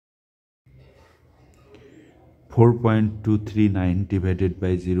4.239 divided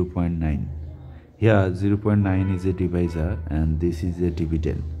by 0.9. Here 0.9 is a divisor and this is a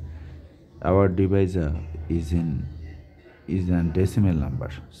dividend. Our divisor is a decimal number,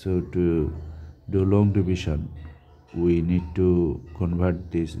 so to do long division we need to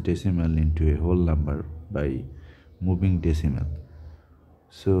convert this decimal into a whole number by moving decimal.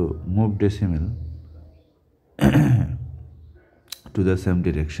 So move decimal to the same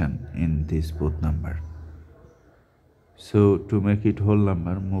direction in this both number. So to make it whole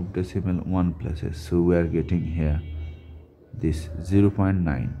number, move decimal one places. So we are getting here this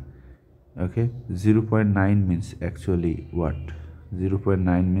 0.9. Okay, 0.9 means actually what?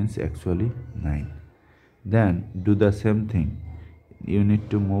 0.9 means actually 9. Then do the same thing. You need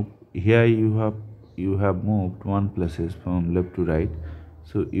to move here. You have moved one places from left to right,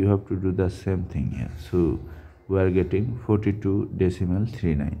 so you have to do the same thing here. So we are getting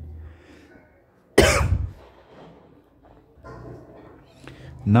 42.39.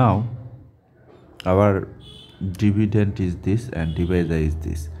 Now our dividend is this and divisor is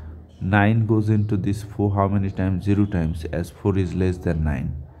this. 9 goes into this 4 how many times? 0 times, as 4 is less than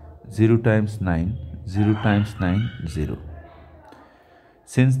 9. 0 times 9, 0 times 9, 0.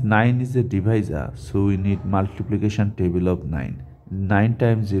 Since 9 is a divisor, so we need multiplication table of 9. 9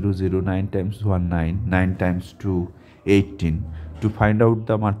 times 0, 0, 9 times 1, 9, 9 times 2, 18. To find out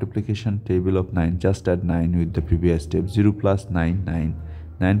the multiplication table of 9, just add 9 with the previous step. 0 plus 9, 9.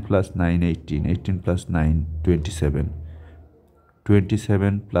 9 plus 9, 18. 18 plus 9, 27.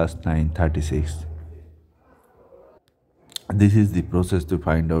 27 plus 9, 36. This is the process to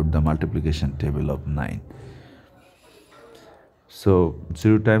find out the multiplication table of 9. So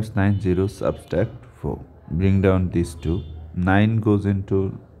 0 times 9, 0, subtract 4. Bring down these two. 9 goes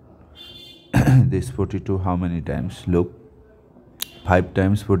into this 42 how many times? Look, 5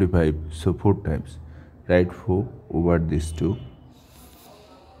 times 45, so 4 times. Write 4 over these two.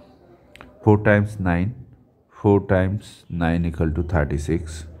 4 times 9, 4 times 9 equal to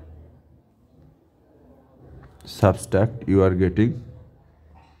 36. Subtract, you are getting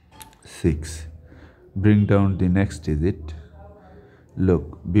 6. Bring down the next digit.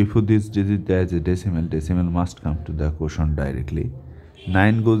 Look, before this digit there is a decimal. Decimal must come to the quotient directly.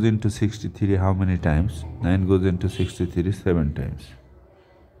 9 goes into 63 how many times? 9 goes into 63 7 times.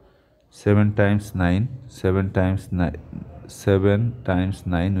 7 times 9, 7 times 9, 7 times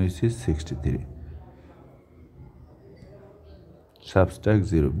 9, which is 63. Subtract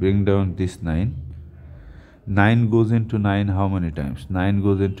 0. Bring down this 9. 9 goes into 9 how many times? 9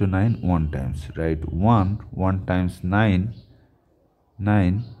 goes into 9 1 times. Right? 1 times 9,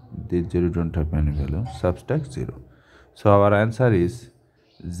 9. This 0 don't have any value. Subtract 0. So our answer is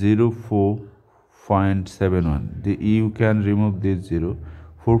 04.71. You can remove this 0.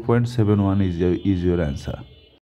 4.71 is your answer.